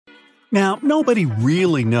Now, nobody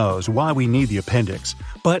really knows why we need the appendix,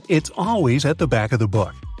 but it's always at the back of the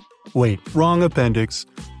book. Wait, wrong appendix.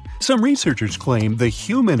 Some researchers claim the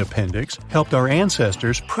human appendix helped our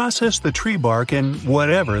ancestors process the tree bark and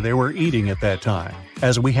whatever they were eating at that time.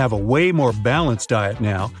 As we have a way more balanced diet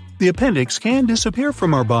now, the appendix can disappear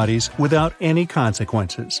from our bodies without any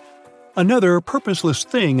consequences. Another purposeless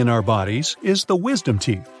thing in our bodies is the wisdom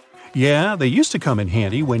teeth. Yeah, they used to come in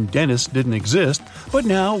handy when dentists didn't exist, but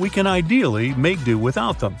now we can ideally make do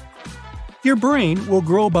without them. Your brain will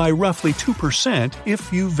grow by roughly 2%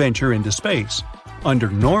 if you venture into space. Under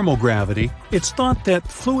normal gravity, it's thought that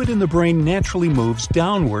fluid in the brain naturally moves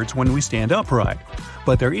downwards when we stand upright.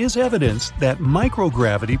 But there is evidence that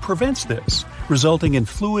microgravity prevents this, resulting in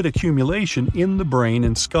fluid accumulation in the brain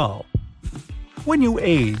and skull. When you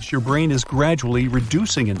age, your brain is gradually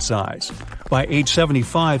reducing in size. By age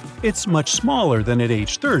 75, it's much smaller than at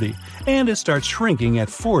age 30, and it starts shrinking at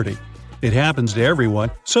 40. It happens to everyone,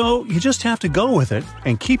 so you just have to go with it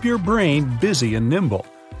and keep your brain busy and nimble.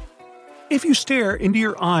 If you stare into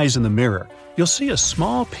your eyes in the mirror, you'll see a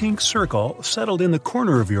small pink circle settled in the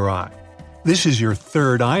corner of your eye. This is your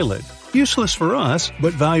third eyelid, useless for us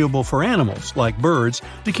but valuable for animals, like birds,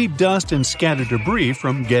 to keep dust and scattered debris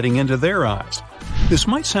from getting into their eyes. This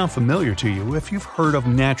might sound familiar to you if you've heard of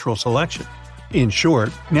natural selection. In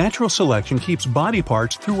short, natural selection keeps body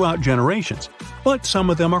parts throughout generations, but some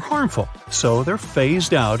of them are harmful, so they're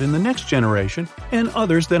phased out in the next generation, and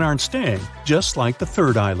others that aren't staying, just like the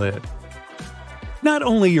third eyelid. Not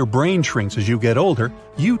only your brain shrinks as you get older,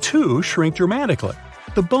 you too shrink dramatically.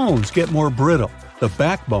 The bones get more brittle, the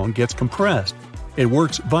backbone gets compressed. It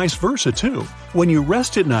works vice versa too. When you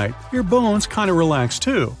rest at night, your bones kind of relax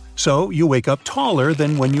too, so you wake up taller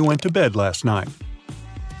than when you went to bed last night.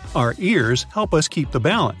 Our ears help us keep the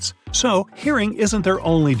balance, so hearing isn't their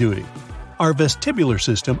only duty. Our vestibular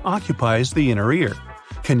system occupies the inner ear.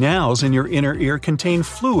 Canals in your inner ear contain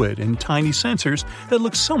fluid and tiny sensors that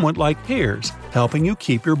look somewhat like hairs, helping you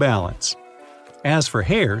keep your balance. As for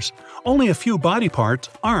hairs, only a few body parts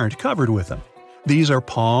aren't covered with them. These are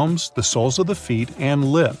palms, the soles of the feet,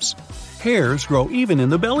 and lips. Hairs grow even in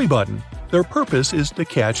the belly button. Their purpose is to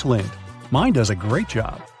catch lint. Mine does a great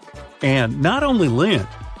job. And not only lint,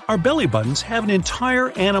 our belly buttons have an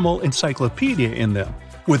entire animal encyclopedia in them,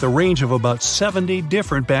 with a range of about 70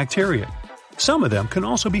 different bacteria. Some of them can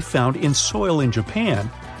also be found in soil in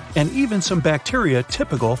Japan, and even some bacteria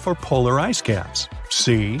typical for polar ice caps.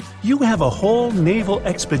 See, you have a whole naval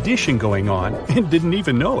expedition going on and didn't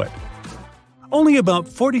even know it. Only about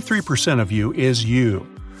 43% of you is you.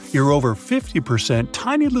 You're over 50%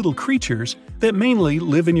 tiny little creatures that mainly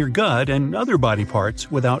live in your gut and other body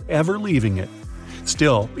parts without ever leaving it.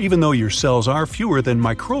 Still, even though your cells are fewer than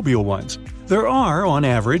microbial ones, there are, on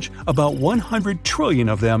average, about 100 trillion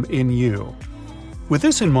of them in you. With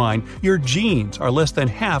this in mind, your genes are less than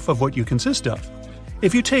half of what you consist of.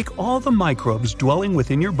 If you take all the microbes dwelling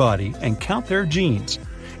within your body and count their genes,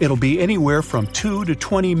 it'll be anywhere from 2 to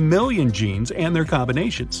 20 million genes and their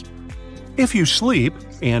combinations. If you sleep,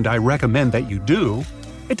 and I recommend that you do,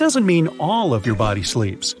 it doesn't mean all of your body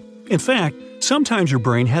sleeps. In fact, sometimes your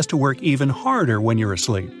brain has to work even harder when you're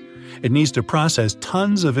asleep. It needs to process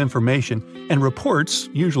tons of information, and reports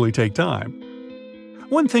usually take time.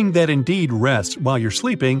 One thing that indeed rests while you're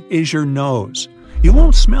sleeping is your nose. You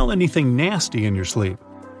won't smell anything nasty in your sleep.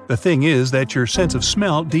 The thing is that your sense of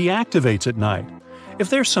smell deactivates at night. If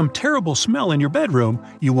there's some terrible smell in your bedroom,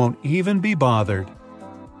 you won't even be bothered.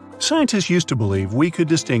 Scientists used to believe we could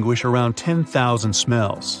distinguish around 10,000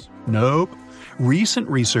 smells. Nope. Recent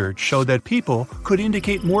research showed that people could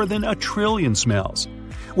indicate more than 1 trillion smells.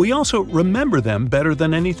 We also remember them better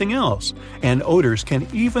than anything else, and odors can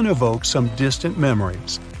even evoke some distant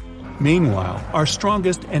memories. Meanwhile, our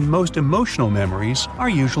strongest and most emotional memories are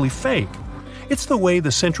usually fake. It's the way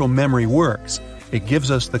the central memory works. It gives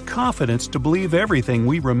us the confidence to believe everything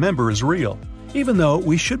we remember is real, even though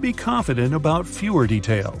we should be confident about fewer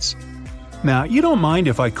details. Now, you don't mind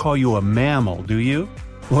if I call you a mammal, do you?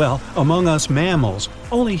 Well, among us mammals,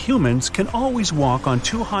 only humans can always walk on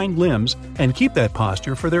 2 hind limbs and keep that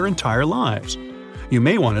posture for their entire lives. You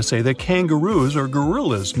may want to say that kangaroos or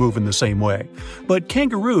gorillas move in the same way, but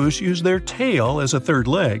kangaroos use their tail as a third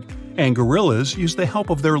leg, and gorillas use the help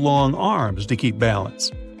of their long arms to keep balance.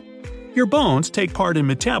 Your bones take part in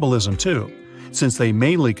metabolism too. Since they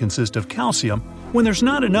mainly consist of calcium, when there's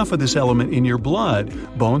not enough of this element in your blood,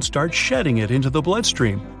 bones start shedding it into the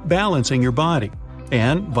bloodstream, balancing your body.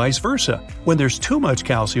 And vice versa, when there's too much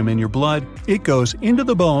calcium in your blood, it goes into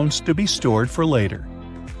the bones to be stored for later.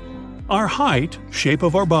 Our height, shape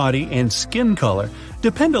of our body, and skin color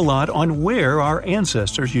depend a lot on where our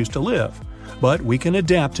ancestors used to live, but we can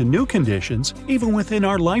adapt to new conditions even within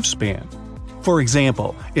our lifespan. For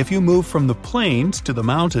example, if you move from the plains to the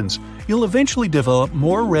mountains, you'll eventually develop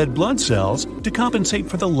more red blood cells to compensate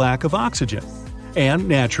for the lack of oxygen. And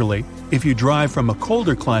naturally, if you drive from a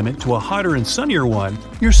colder climate to a hotter and sunnier one,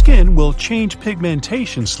 your skin will change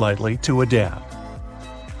pigmentation slightly to adapt.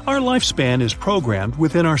 Our lifespan is programmed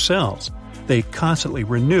within our cells. They constantly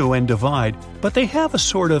renew and divide, but they have a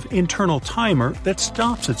sort of internal timer that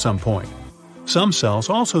stops at some point. Some cells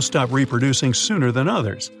also stop reproducing sooner than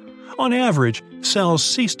others. On average, cells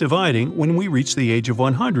cease dividing when we reach the age of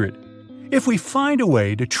 100. If we find a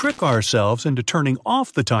way to trick ourselves into turning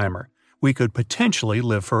off the timer, we could potentially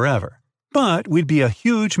live forever. But we'd be a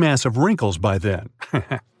huge mass of wrinkles by then.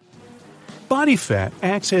 Body fat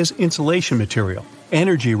acts as insulation material,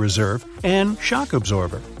 energy reserve, and shock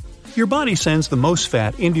absorber. Your body sends the most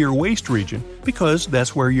fat into your waist region because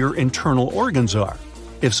that's where your internal organs are.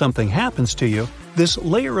 If something happens to you, this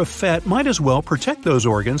layer of fat might as well protect those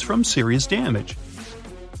organs from serious damage.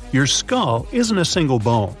 Your skull isn't a single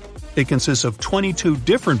bone. It consists of 22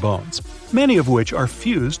 different bones, many of which are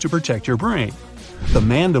fused to protect your brain. The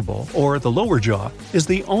mandible, or the lower jaw, is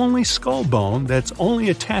the only skull bone that's only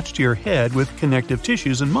attached to your head with connective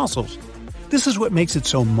tissues and muscles. This is what makes it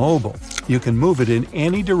so mobile. You can move it in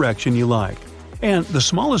any direction you like. And the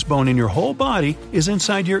smallest bone in your whole body is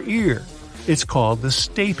inside your ear. It's called the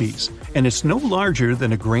stapes, and it's no larger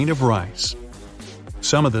than a grain of rice.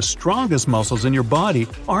 Some of the strongest muscles in your body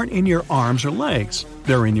aren't in your arms or legs,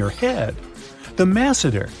 they're in your head. The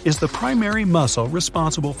masseter is the primary muscle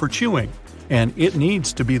responsible for chewing, and it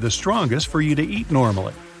needs to be the strongest for you to eat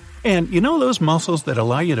normally. And you know those muscles that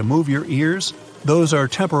allow you to move your ears? Those are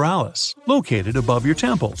temporalis, located above your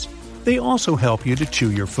temples. They also help you to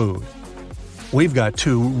chew your food. We've got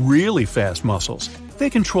two really fast muscles. They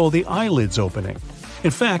control the eyelids opening.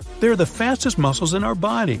 In fact, they're the fastest muscles in our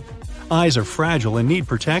body. Eyes are fragile and need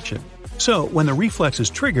protection. So, when the reflex is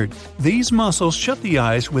triggered, these muscles shut the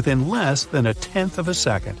eyes within less than a tenth of a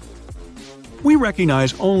second. We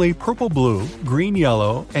recognize only purple-blue,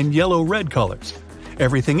 green-yellow, and yellow-red colors.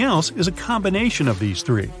 Everything else is a combination of these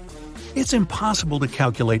three. It's impossible to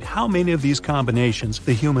calculate how many of these combinations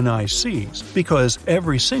the human eye sees, because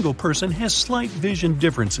every single person has slight vision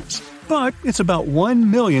differences. But it's about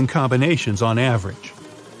 1 million combinations on average.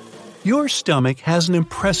 Your stomach has an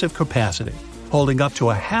impressive capacity, holding up to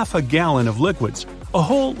a half a gallon of liquids, a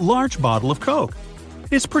whole large bottle of Coke.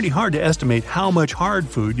 It's pretty hard to estimate how much hard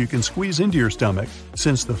food you can squeeze into your stomach,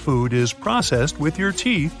 since the food is processed with your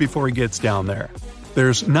teeth before it gets down there.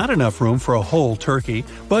 There's not enough room for a whole turkey,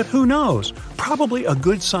 but who knows, probably a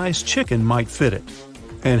good-sized chicken might fit it.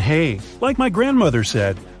 And hey, like my grandmother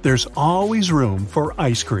said, there's always room for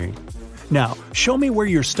ice cream. Now, show me where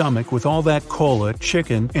your stomach with all that cola,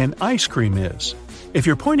 chicken, and ice cream is. If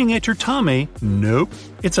you're pointing at your tummy, nope,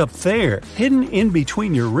 it's up there, hidden in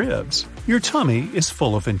between your ribs. Your tummy is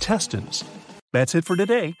full of intestines. That's it for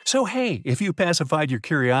today. So hey, if you pacified your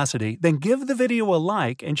curiosity, then give the video a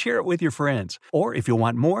like and share it with your friends. Or if you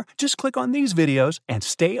want more, just click on these videos and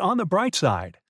stay on the bright side.